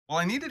Well,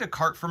 I needed a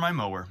cart for my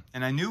mower,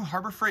 and I knew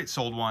Harbor Freight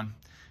sold one,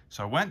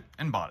 so I went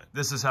and bought it.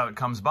 This is how it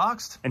comes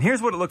boxed. And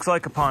here's what it looks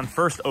like upon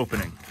first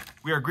opening.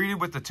 We are greeted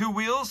with the 2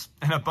 wheels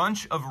and a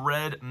bunch of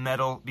red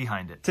metal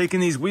behind it. Taking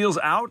these wheels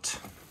out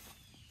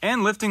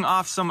and lifting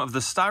off some of the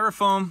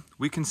styrofoam,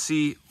 we can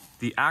see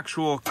the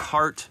actual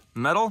cart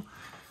metal,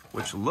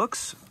 which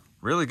looks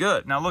really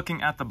good. Now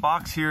looking at the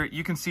box here,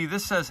 you can see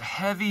this says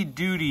heavy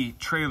duty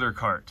trailer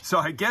cart. So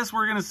I guess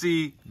we're gonna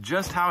see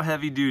just how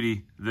heavy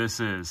duty this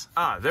is.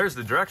 Ah, there's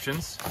the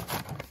directions.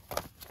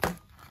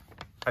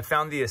 I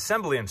found the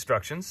assembly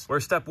instructions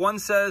where step 1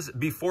 says,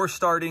 before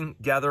starting,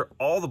 gather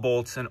all the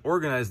bolts and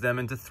organize them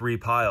into 3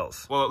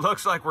 piles. Well, it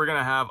looks like we're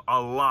gonna have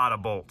a lot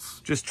of bolts.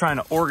 Just trying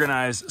to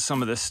organize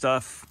some of this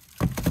stuff.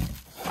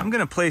 I'm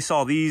gonna place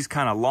all these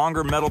kind of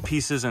longer metal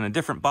pieces in a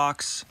different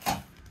box.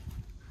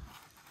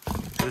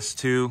 This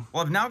too.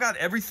 Well, I've now got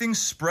everything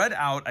spread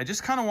out. I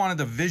just kind of wanted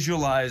to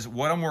visualize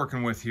what I'm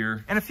working with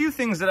here. And a few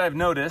things that I've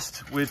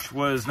noticed, which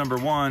was number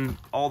 1,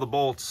 all the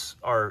bolts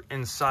are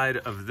inside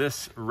of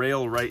this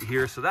rail right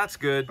here, so that's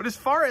good. But as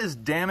far as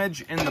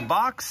damage in the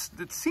box,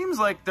 it seems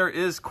like there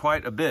is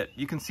quite a bit.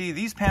 You can see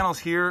these panels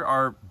here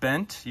are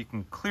bent. You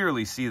can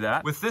clearly see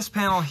that. With this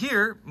panel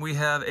here, we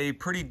have a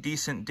pretty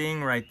decent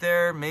ding right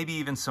there, maybe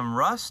even some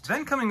rust.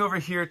 Then coming over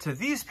here to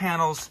these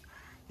panels,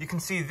 you can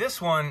see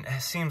this one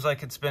seems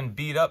like it's been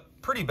beat up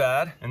pretty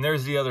bad, and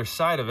there's the other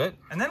side of it.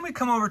 And then we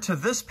come over to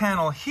this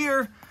panel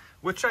here,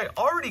 which I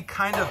already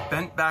kind of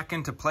bent back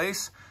into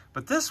place,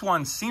 but this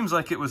one seems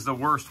like it was the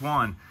worst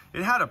one.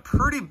 It had a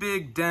pretty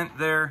big dent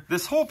there.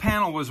 This whole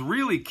panel was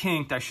really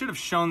kinked. I should have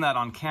shown that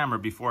on camera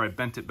before I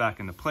bent it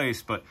back into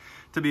place, but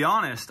to be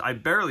honest, I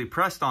barely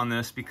pressed on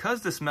this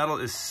because this metal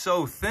is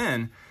so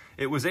thin.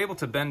 It was able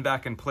to bend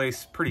back in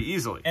place pretty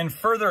easily. And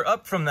further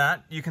up from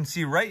that, you can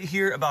see right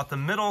here about the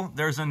middle,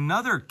 there's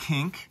another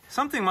kink.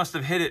 Something must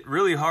have hit it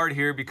really hard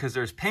here because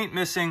there's paint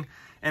missing,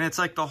 and it's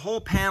like the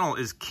whole panel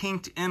is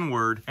kinked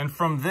inward. And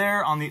from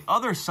there on the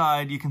other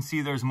side, you can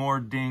see there's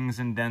more dings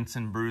and dents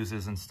and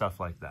bruises and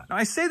stuff like that. Now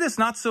I say this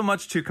not so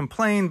much to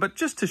complain, but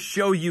just to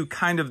show you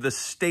kind of the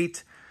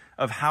state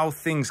of how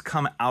things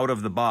come out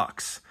of the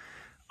box.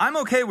 I'm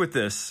okay with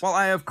this. While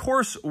I of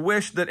course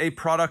wish that a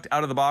product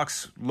out of the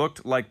box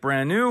looked like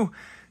brand new,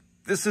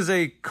 this is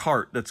a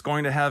cart that's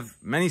going to have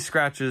many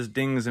scratches,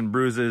 dings, and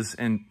bruises,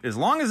 and as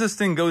long as this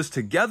thing goes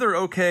together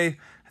okay,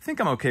 I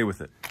think I'm okay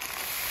with it.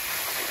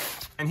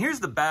 And here's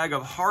the bag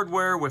of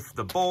hardware with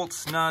the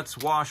bolts, nuts,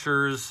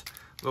 washers,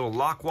 little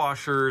lock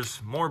washers,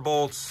 more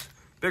bolts,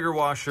 bigger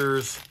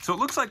washers. So it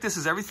looks like this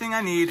is everything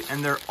I need,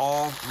 and they're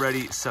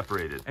already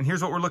separated. And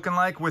here's what we're looking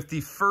like with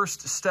the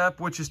first step,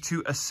 which is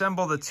to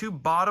assemble the 2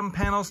 bottom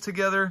panels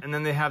together. And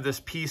then they have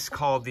this piece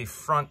called the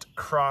front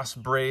cross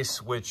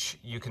brace, which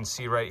you can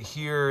see right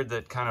here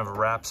that kind of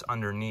wraps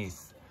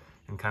underneath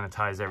and kind of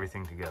ties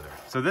everything together.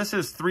 So this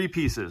is 3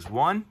 pieces,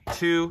 1,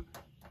 2,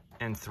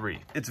 and 3.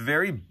 It's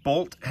very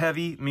bolt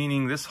heavy,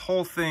 meaning this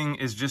whole thing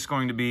is just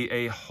going to be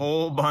a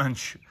whole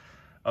bunch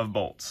of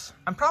bolts.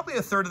 I'm probably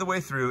a third of the way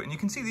through, and you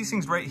can see these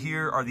things right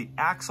here are the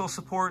axle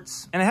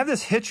supports. And I have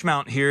this hitch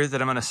mount here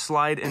that I'm gonna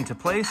slide into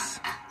place.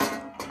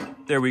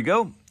 There we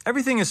go.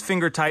 Everything is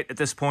finger tight at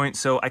this point,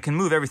 so I can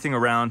move everything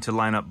around to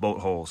line up bolt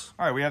holes.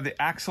 All right, we have the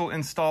axle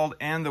installed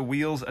and the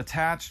wheels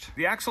attached.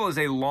 The axle is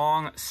a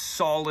long,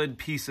 solid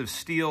piece of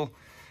steel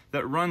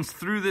that runs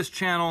through this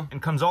channel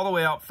and comes all the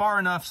way out far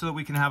enough so that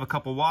we can have a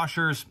couple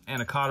washers and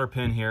a cotter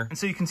pin here. And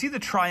so you can see the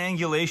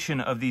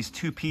triangulation of these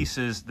 2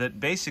 pieces that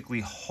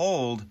basically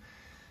hold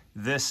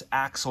this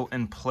axle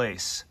in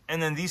place. And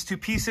then these 2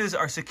 pieces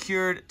are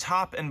secured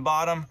top and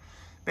bottom,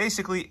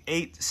 basically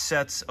 8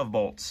 sets of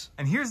bolts.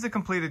 And here's the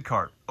completed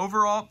cart.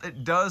 Overall,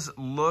 it does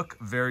look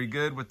very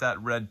good with that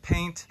red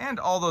paint, and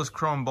all those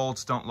chrome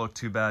bolts don't look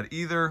too bad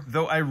either.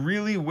 Though I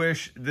really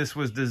wish this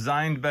was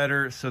designed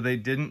better so they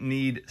didn't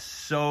need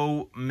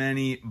so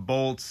many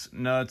bolts,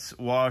 nuts,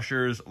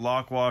 washers,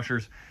 lock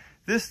washers.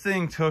 This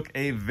thing took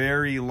a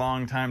very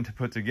long time to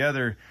put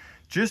together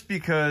just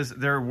because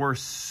there were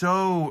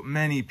so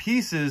many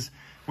pieces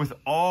with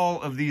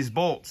all of these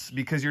bolts,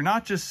 because you're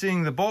not just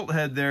seeing the bolt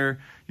head there,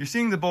 you're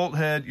seeing the bolt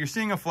head, you're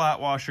seeing a flat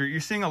washer,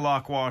 you're seeing a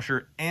lock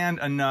washer, and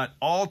a nut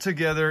all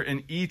together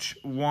in each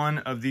one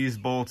of these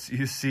bolts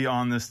you see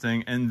on this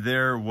thing, and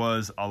there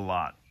was a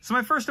lot. So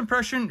my first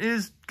impression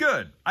is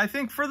good. I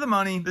think for the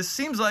money, this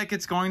seems like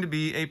it's going to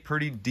be a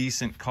pretty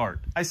decent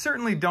cart. I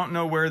certainly don't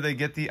know where they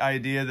get the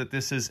idea that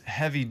this is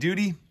heavy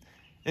duty.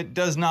 It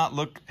does not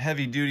look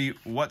heavy duty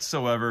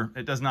whatsoever.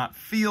 It does not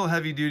feel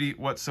heavy duty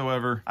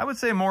whatsoever. I would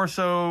say more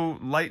so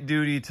light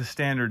duty to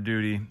standard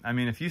duty. I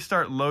mean, if you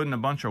start loading a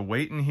bunch of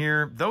weight in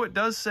here, though it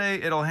does say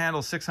it'll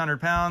handle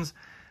 600 pounds,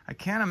 I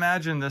can't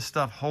imagine this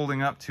stuff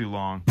holding up too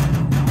long.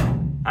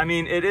 I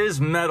mean, it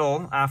is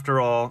metal after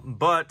all,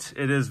 but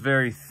it is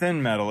very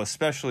thin metal,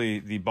 especially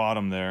the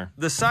bottom there.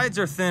 The sides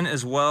are thin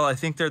as well. I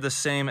think they're the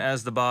same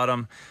as the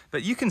bottom,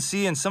 but you can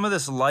see in some of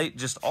this light,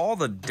 just all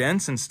the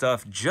dents and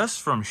stuff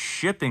just from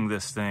shipping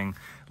this thing.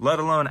 let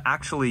alone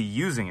actually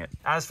using it.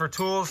 As for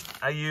tools,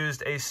 I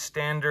used a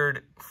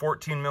standard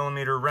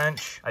 14mm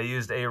wrench. I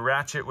used a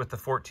ratchet with the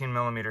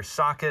 14mm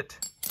socket.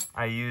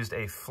 I used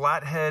a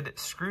flathead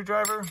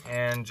screwdriver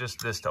and just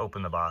this to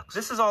open the box.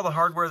 This is all the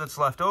hardware that's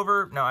left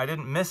over. Now, I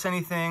didn't miss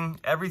anything.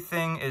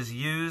 Everything is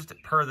used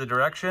per the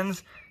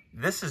directions.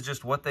 This is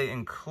just what they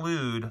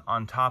include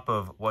on top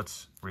of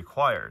what's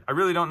required. I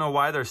really don't know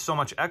why there's so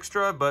much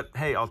extra, but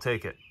hey, I'll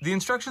take it. The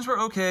instructions were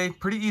okay,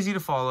 pretty easy to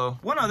follow.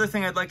 One other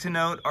thing I'd like to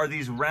note are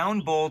these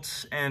round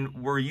bolts, and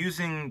we're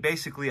using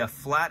basically a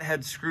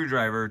flathead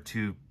screwdriver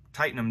to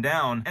tighten them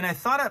down. And I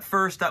thought at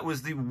first that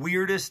was the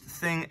weirdest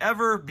thing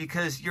ever,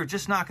 because you're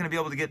just not gonna be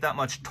able to get that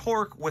much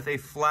torque with a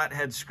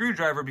flathead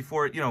screwdriver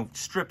before it,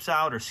 strips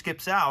out or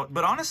skips out.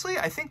 But honestly,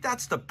 I think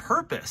that's the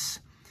purpose.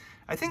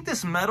 I think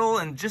this metal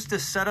and just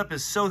this setup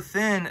is so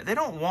thin, they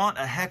don't want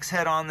a hex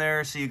head on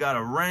there, so you got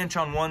a wrench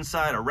on one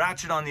side, a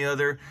ratchet on the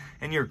other,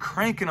 and you're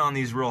cranking on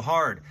these real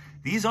hard.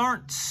 These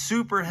aren't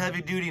super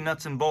heavy duty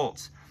nuts and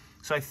bolts.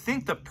 So I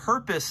think the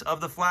purpose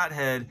of the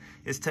flathead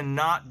is to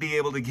not be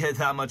able to get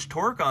that much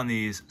torque on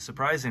these,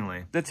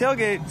 surprisingly. The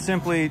tailgate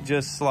simply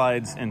just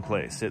slides in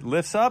place. It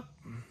lifts up,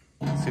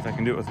 let's see if I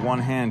can do it with one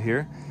hand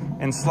here,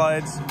 and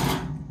slides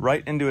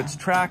right into its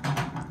track.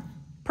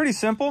 Pretty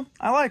simple.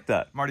 I like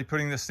that. I'm already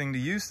putting this thing to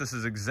use. This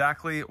is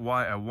exactly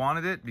why I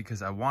wanted it,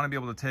 because I want to be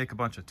able to take a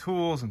bunch of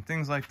tools and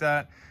things like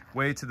that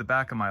way to the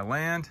back of my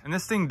land. And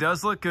this thing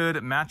does look good.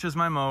 It matches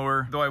my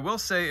mower, though I will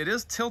say it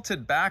is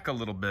tilted back a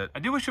little bit. I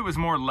do wish it was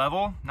more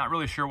level. Not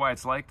really sure why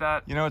it's like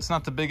that. It's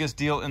not the biggest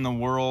deal in the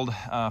world.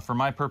 For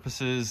my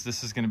purposes,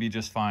 this is going to be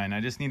just fine.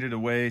 I just needed a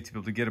way to be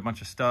able to get a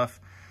bunch of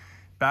stuff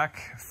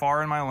back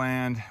far in my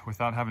land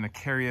without having to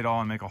carry it all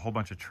and make a whole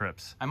bunch of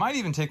trips. I might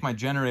even take my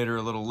generator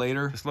a little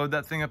later. Just load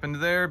that thing up into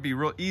there, be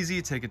real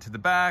easy, take it to the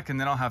back,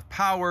 and then I'll have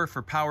power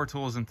for power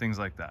tools and things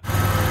like that.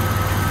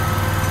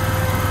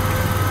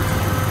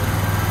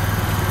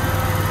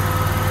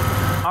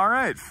 All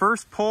right,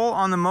 first pull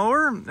on the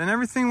mower, and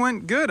everything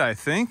went good, I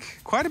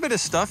think. Quite a bit of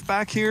stuff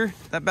back here.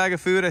 That bag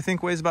of food, I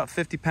think, weighs about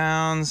 50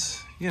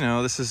 pounds.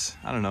 This is,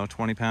 I don't know,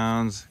 20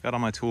 pounds. Got all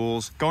my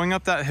tools. Going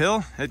up that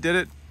hill, it did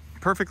it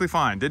perfectly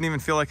fine. Didn't even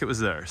feel like it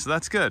was there. So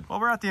that's good. Well,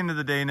 we're at the end of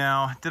the day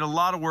now. Did a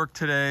lot of work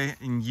today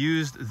and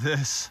used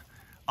this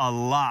a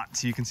lot.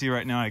 So you can see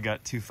right now I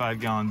got 2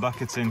 5-gallon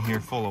buckets in here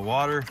full of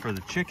water for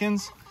the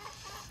chickens.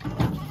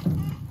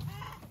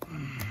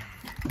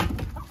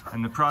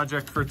 And the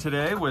project for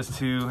today was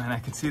to, and I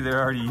can see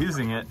they're already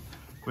using it,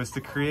 was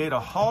to create a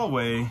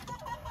hallway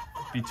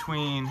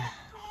between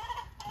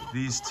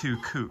these two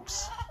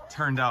coops.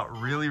 Turned out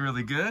really,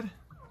 really good.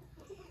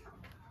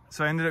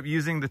 So I ended up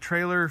using the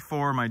trailer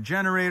for my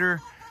generator,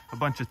 a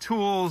bunch of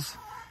tools,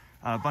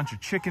 a bunch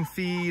of chicken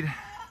feed,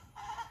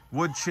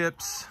 wood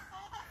chips,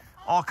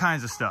 all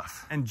kinds of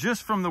stuff. And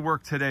just from the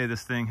work today,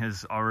 this thing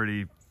has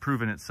already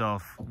proven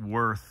itself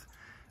worth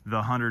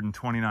the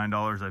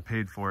 $129 I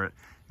paid for it.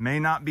 May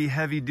not be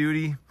heavy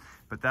duty,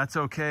 but that's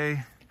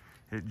okay.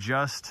 It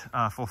just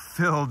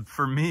fulfilled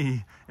for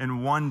me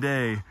in one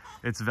day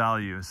its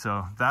value.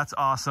 So that's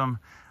awesome.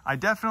 I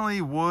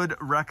definitely would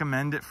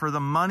recommend it for the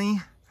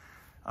money.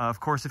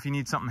 Of course, if you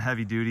need something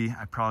heavy duty,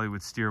 I probably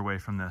would steer away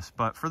from this.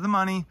 But for the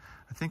money,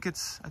 I think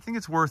it's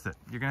worth it.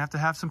 You're gonna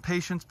have some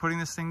patience putting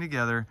this thing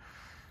together.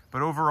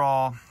 But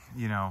overall,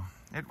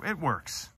 it works.